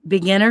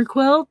beginner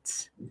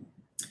quilt.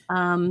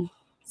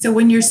 So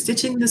when you're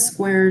stitching the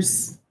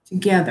squares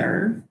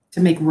together to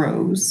make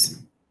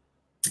rows,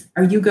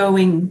 are you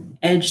going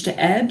edge to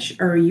edge,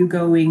 or are you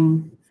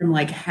going from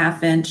like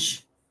 1/2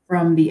 inch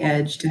from the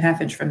edge to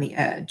 1/2 inch from the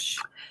edge?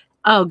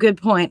 Oh, good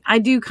point. I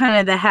do kind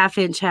of the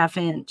 1/2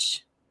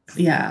 inch.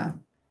 Yeah.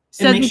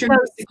 So and make sure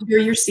you secure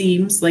your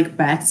seams, like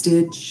back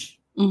stitch.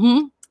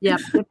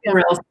 Yep. Or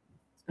else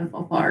it's going to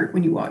fall apart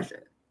when you wash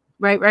it.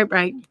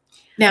 Right.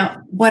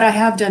 Now, what I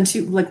have done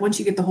too, like once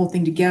you get the whole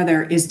thing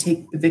together, is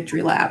take the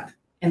victory lap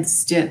and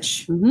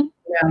stitch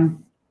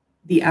around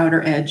the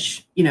outer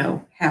edge,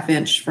 1/2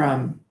 inch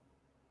from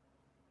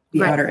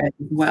the outer edge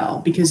as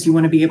well, because you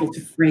want to be able to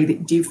fray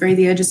do you fray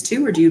the edges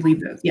too, or do you leave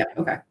those? Yeah,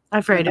 okay.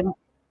 I frayed them.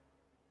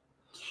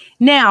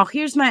 Now,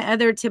 here's my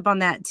other tip on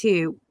that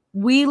too.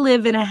 We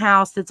live in a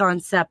house that's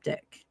on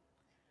septic.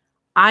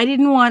 I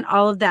didn't want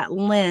all of that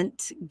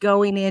lint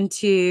going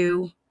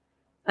into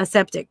a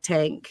septic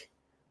tank.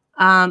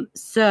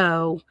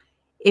 So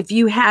if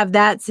you have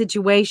that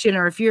situation,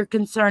 or if you're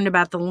concerned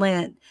about the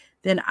lint,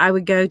 then I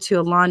would go to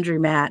a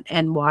laundromat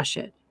and wash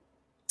it.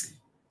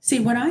 See,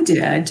 what I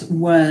did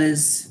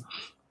was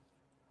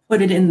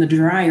put it in the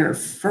dryer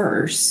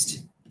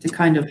first to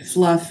kind of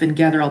fluff and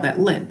gather all that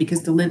lint,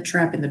 because the lint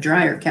trap in the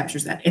dryer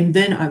captures that. And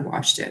then I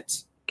washed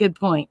it. Good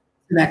point.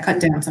 That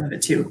cut down some of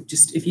it too.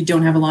 Just if you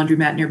don't have a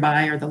laundromat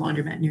nearby, or the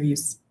laundromat near you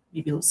is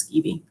maybe a little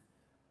skeevy.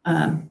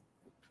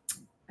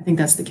 I think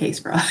that's the case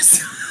for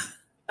us.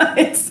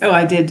 So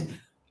I think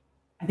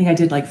I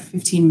did like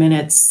 15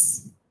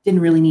 minutes,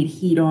 didn't really need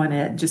heat on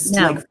it, just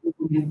like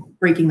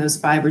breaking those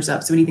fibers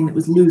up. So anything that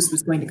was loose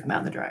was going to come out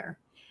in the dryer.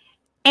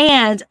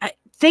 And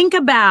think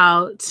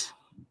about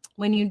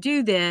when you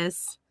do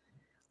this,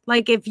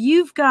 like if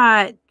you've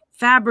got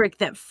fabric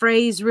that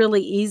frays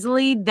really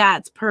easily,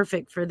 that's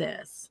perfect for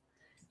this.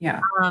 Yeah.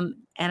 And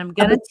I'm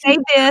going to say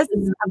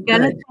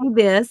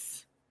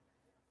this.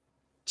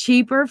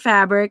 Cheaper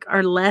fabric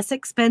or less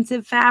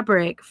expensive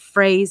fabric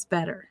frays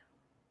better.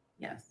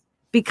 Yes.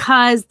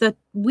 Because the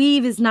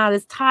weave is not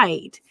as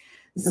tight.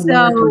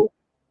 So,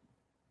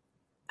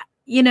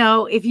 you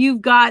know, if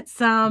you've got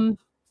some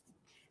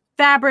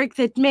fabric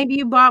that maybe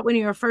you bought when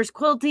you were first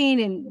quilting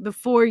and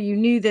before you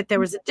knew that there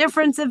was a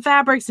difference in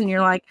fabrics, and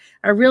you're like,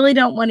 I really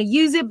don't want to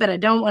use it, but I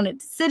don't want it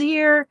to sit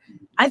here.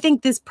 I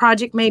think this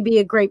project may be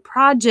a great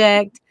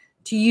project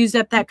to use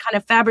up that kind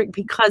of fabric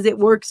because it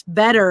works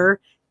better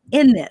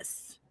in this.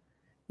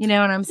 You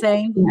know what I'm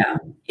saying? Yeah.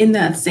 In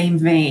that same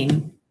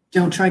vein,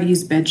 don't try to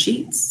use bed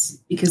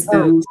sheets, because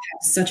those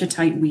have such a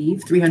tight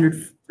weave,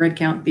 300 thread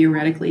count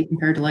theoretically,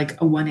 compared to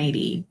like a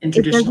 180 in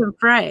traditional. It doesn't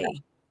fray.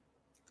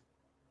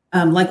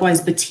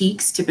 Likewise,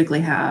 batiks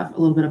typically have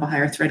a little bit of a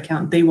higher thread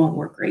count. They won't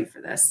work great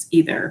for this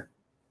either.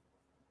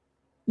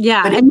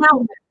 Yeah. But and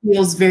now it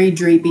feels very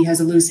drapey, has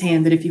a loose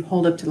hand, that if you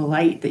hold up to the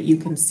light, that you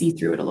can see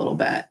through it a little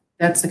bit.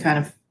 That's the kind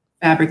of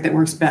fabric that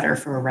works better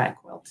for a rag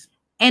quilt.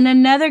 And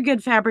another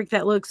good fabric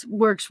that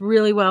works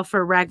really well for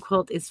a rag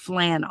quilt is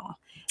flannel,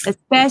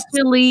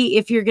 especially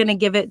if you're going to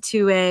give it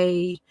to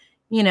a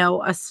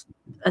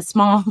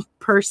small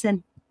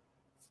person.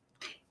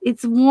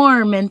 It's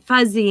warm and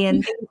fuzzy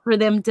and for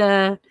them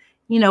to,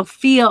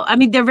 feel. I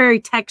mean, they're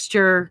very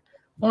texture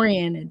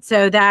oriented.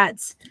 So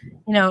that's,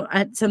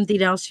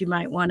 something else you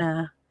might want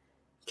to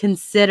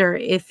consider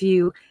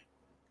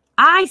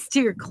I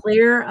steer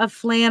clear of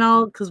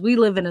flannel because we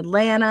live in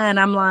Atlanta, and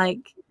I'm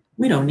like,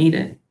 we don't need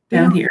it.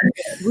 Down here,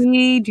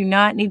 we do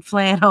not need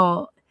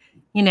flannel.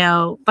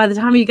 By the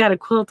time you got a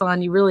quilt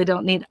on, you really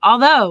don't need.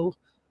 Although,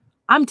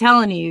 I'm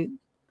telling you,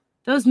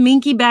 those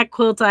minky back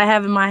quilts I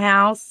have in my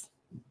house,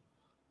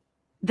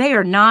 they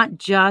are not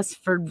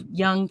just for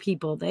young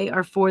people. They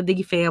are for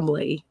the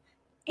family,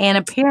 and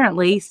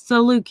apparently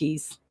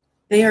Salukis.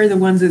 They are the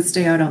ones that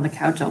stay out on the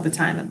couch all the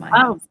time in my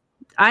house.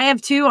 I have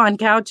two on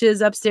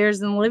couches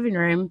upstairs in the living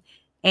room.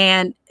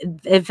 And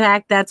in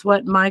fact, that's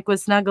what Mike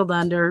was snuggled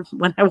under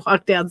when I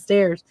walked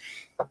downstairs.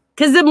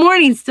 Because the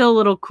morning's still a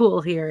little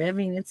cool here. I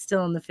mean, it's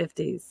still in the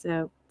 50s.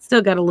 So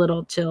still got a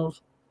little chill.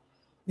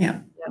 Yeah.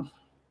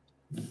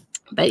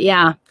 But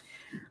yeah,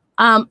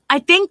 I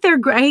think they're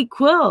great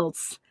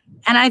quilts.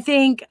 And I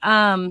think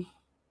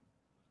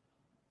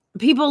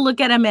people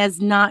look at them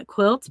as not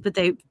quilts, but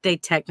they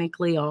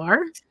technically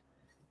are.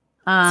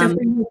 So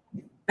for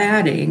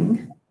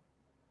batting,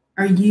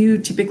 are you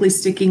typically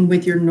sticking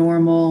with your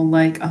normal,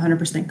 like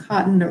 100%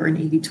 cotton or an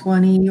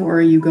 80-20, or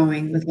are you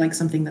going with like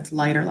something that's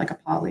lighter, like a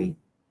poly?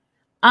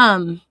 It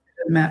doesn't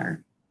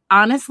matter.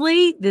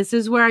 Honestly, this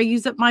is where I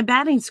use up my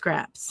batting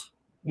scraps.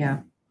 Yeah.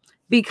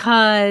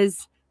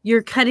 Because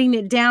you're cutting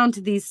it down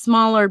to these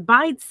smaller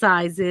bite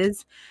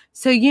sizes.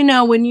 So,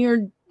 when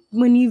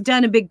you've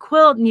done a big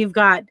quilt and you've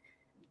got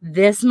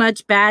this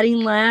much batting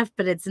left,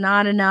 but it's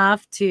not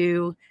enough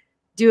to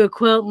do a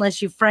quilt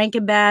unless you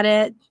Frankenbat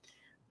it.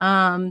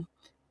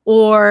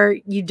 Or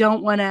you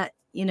don't want to,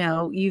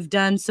 you've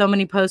done so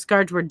many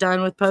postcards, we're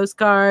done with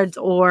postcards,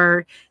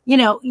 or,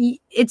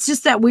 it's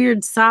just that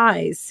weird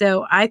size.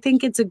 So I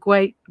think it's a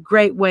great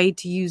way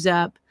to use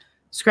up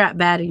scrap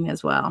batting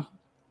as well.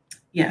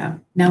 Yeah.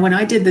 Now, when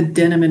I did the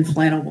denim and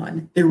flannel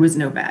one, there was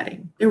no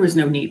batting. There was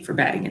no need for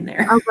batting in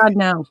there. Oh God,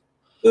 no.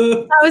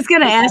 I was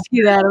going to ask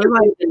you that. I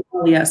was like,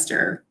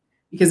 polyester,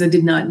 because I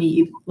did not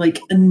need like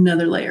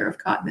another layer of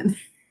cotton in there.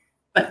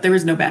 But there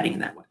was no batting in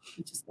that one.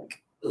 It's just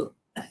like, ugh,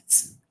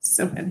 that's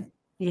so heavy.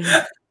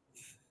 Yeah.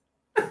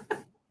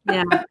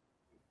 Yeah.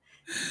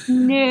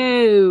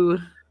 No.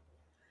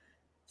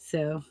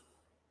 So.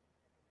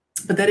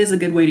 But that is a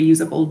good way to use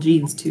up old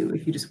jeans too,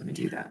 if you just want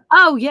to do that.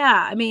 Oh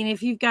yeah. I mean,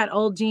 if you've got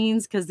old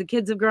jeans because the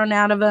kids have grown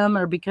out of them,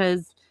 or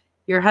because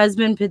your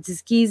husband puts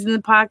his keys in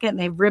the pocket and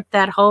they've ripped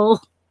that hole.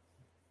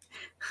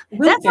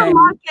 That's how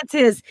Mark gets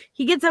his.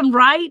 He gets them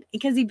right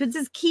because he puts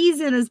his keys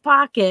in his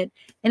pocket,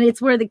 and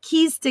it's where the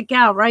keys stick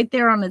out right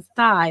there on his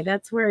thigh.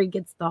 That's where he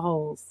gets the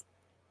holes.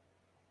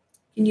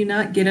 Can you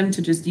not get him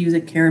to just use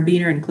a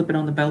carabiner and clip it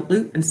on the belt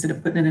loop instead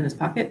of putting it in his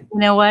pocket? You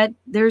know what?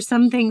 There's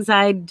some things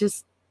I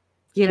just,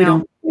 we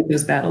don't fight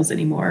those battles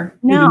anymore.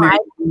 No,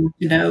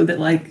 you know that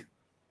like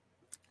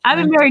I've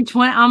been married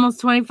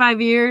almost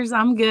 25 years.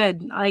 I'm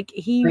good. Like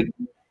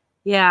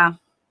yeah.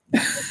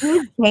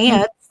 His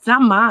pants, it's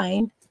not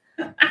mine.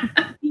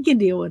 He can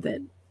deal with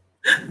it.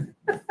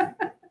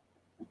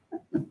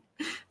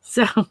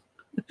 So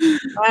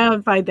I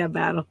don't fight that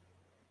battle.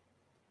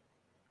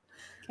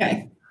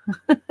 Okay.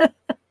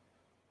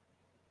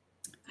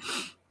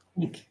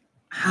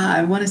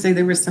 I want to say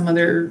there was some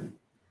other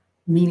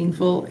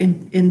meaningful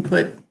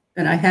input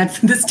that I had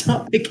for this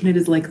topic, and it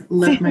is like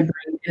left my brain,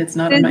 and it's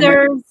not on my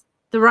notes.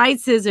 The right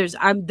scissors,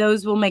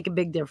 those will make a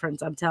big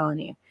difference. I'm telling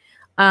you.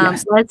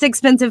 Yes. Less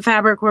expensive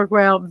fabric work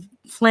well.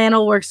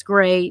 Flannel works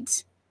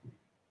great.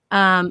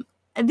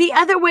 The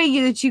other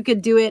way that you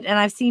could do it, and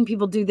I've seen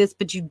people do this,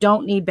 but you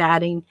don't need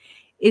batting,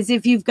 is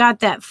if you've got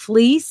that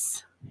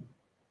fleece,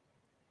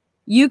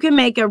 you can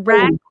make a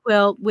rag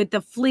quilt with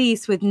the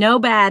fleece with no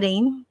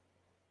batting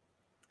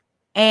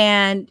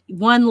and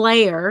one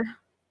layer.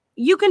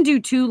 You can do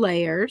 2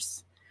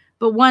 layers,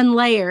 but 1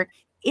 layer.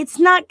 It's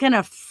not going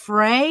to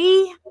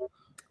fray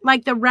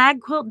like the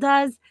rag quilt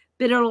does,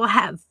 but it'll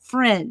have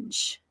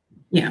fringe.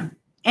 Yeah.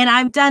 And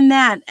I've done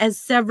that as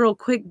several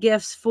quick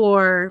gifts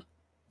for,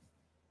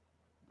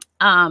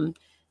 you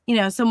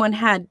know, someone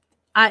had,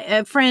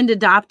 a friend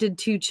adopted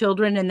 2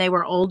 children and they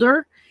were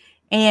older.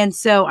 And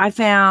so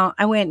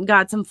I went and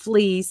got some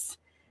fleece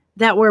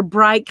that were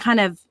bright kind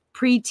of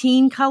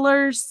preteen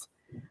colors.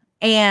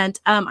 And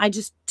I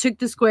just took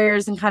the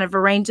squares and kind of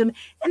arranged them.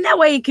 And that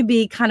way it could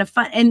be kind of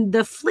fun. And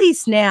the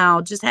fleece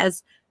now just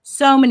has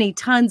so many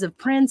tons of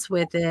prints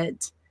with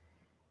it.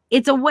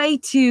 It's a way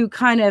to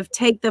kind of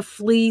take the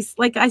fleece.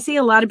 Like I see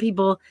a lot of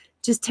people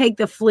just take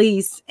the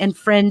fleece and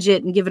fringe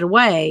it and give it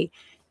away.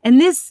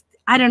 And this,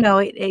 I don't know,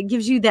 it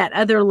gives you that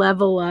other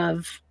level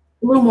of.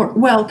 A little more,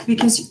 well,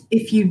 because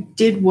if you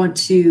did want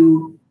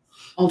to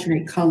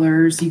alternate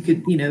colors, you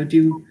could, you know,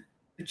 do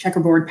a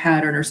checkerboard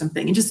pattern or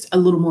something, and just a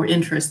little more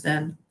interest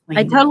than.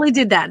 I totally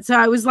did that. So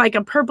I was like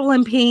a purple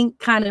and pink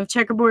kind of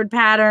checkerboard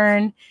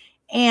pattern,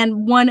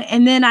 and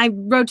then I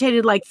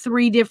rotated like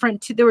 3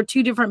 different. There were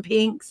 2 different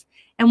pinks,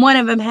 and one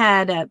of them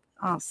had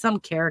some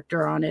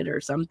character on it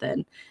or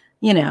something,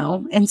 you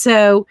know. And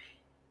so,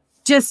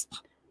 just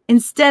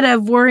instead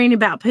of worrying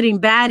about putting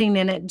batting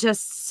in it,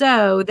 just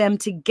sew them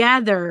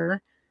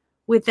together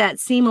with that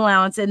seam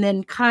allowance, and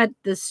then cut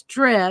the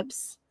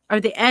strips or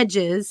the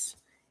edges,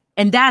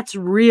 and that's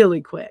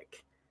really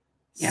quick.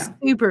 Yeah,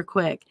 super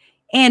quick.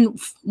 And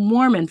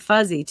warm and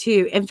fuzzy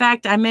too. In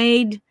fact, I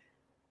made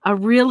a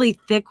really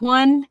thick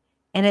one,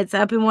 and it's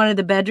up in one of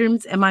the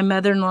bedrooms. And my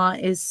mother-in-law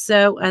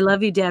I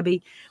love you,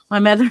 Debbie. My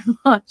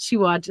mother-in-law, she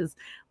watches.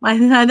 My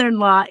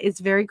mother-in-law is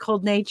very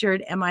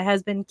cold-natured, and my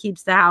husband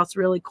keeps the house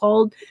really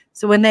cold.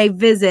 So when they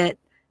visit,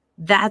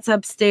 that's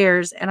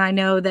upstairs, and I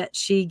know that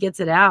she gets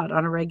it out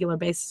on a regular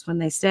basis when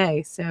they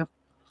stay. So,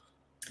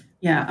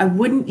 yeah, I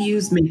wouldn't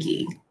use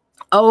Minky.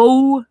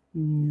 Oh,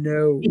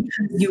 no.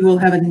 Because you will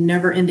have a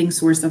never-ending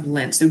source of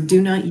lint. So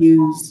do not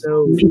use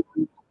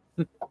Minky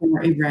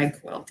or a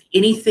rag quilt.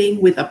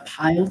 Anything with a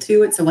pile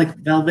to it, so like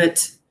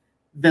velveteen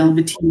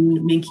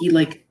Minky,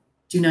 like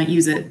do not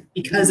use it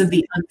because of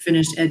the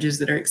unfinished edges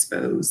that are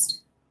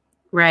exposed.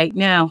 Right.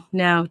 No,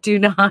 do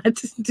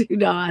not. Do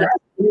not. There are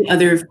many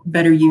other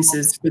better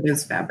uses for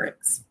those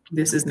fabrics.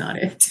 This is not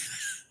it.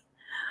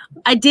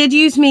 I did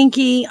use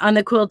Minky on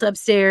the quilt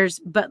upstairs,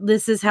 but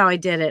this is how I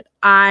did it.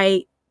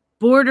 I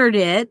bordered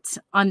it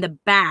on the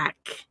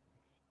back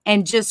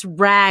and just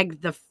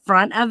ragged the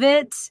front of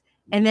it,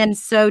 and then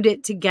sewed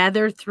it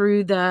together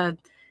through the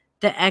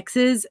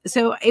X's.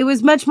 So it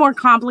was much more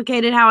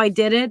complicated how I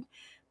did it,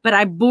 but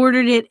I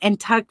bordered it and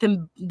tucked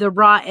the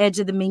raw edge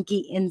of the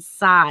Minky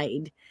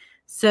inside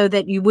so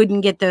that you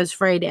wouldn't get those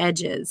frayed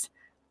edges.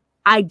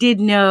 I did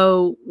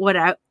know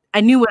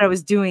I knew what I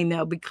was doing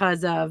though,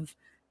 because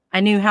I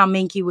knew how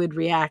Minky would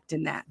react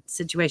in that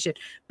situation.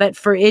 But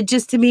for it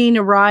just to mean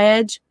a raw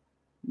edge,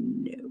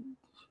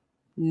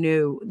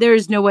 no, there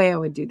is no way I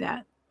would do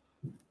that.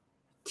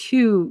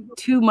 Too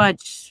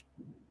much.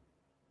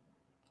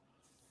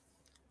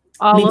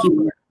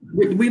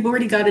 We've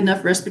already got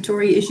enough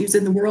respiratory issues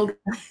in the world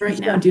right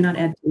now. Do not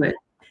add to it.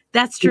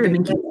 That's true.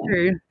 That's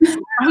true.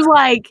 I'm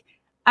like,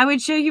 I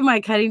would show you my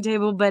cutting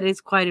table, but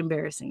it's quite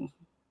embarrassing.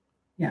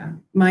 Yeah,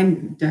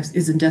 mine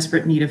is in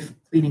desperate need of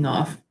cleaning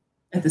off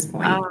at this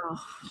point.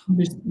 Oh,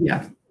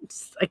 yeah.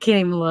 I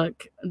can't even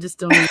look. I just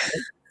don't.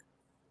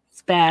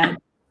 It's bad.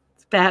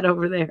 It's bad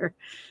over there.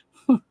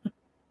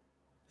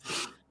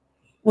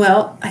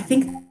 Well, I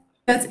think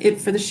that's it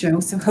for the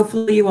show. So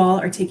hopefully you all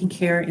are taking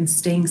care and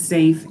staying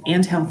safe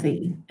and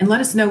healthy. And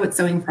let us know what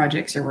sewing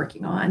projects you're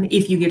working on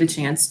if you get a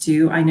chance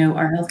to. I know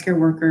our healthcare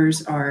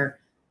workers are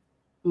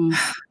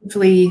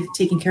hopefully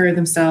taking care of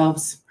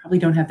themselves, probably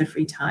don't have the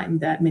free time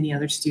that many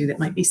others do that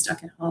might be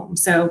stuck at home.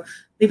 So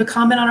leave a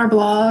comment on our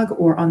blog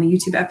or on the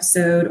YouTube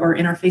episode or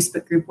in our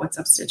Facebook group, What's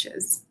Up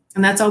Stitches.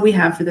 And that's all we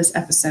have for this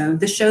episode.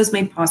 This show is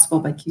made possible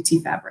by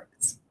QT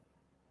Fabrics.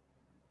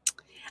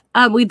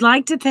 We'd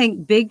like to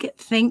thank Big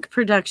Think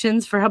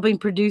Productions for helping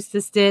produce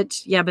the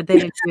stitch. Yeah, but they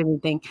didn't do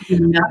anything.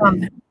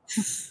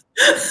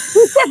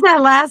 He said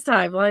that last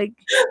time. Like,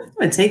 I'm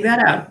gonna take that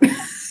out.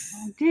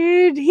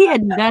 dude, he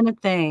hadn't done a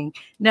thing.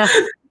 No.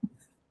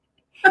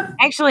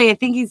 Actually, I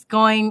think he's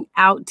going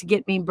out to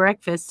get me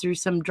breakfast through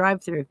some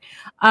drive-through.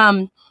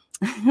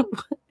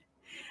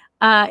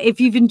 If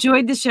you've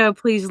enjoyed the show,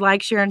 please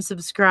like, share, and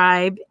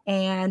subscribe.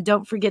 And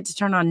don't forget to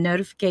turn on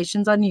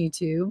notifications on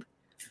YouTube.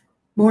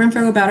 More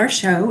info about our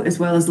show, as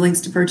well as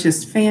links to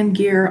purchase fan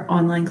gear,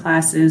 online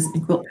classes,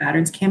 and quilt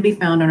patterns can be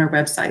found on our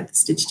website,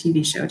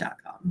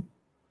 thestitchtvshow.com.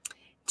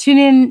 Tune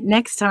in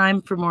next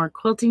time for more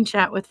Quilting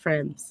Chat with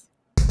Friends.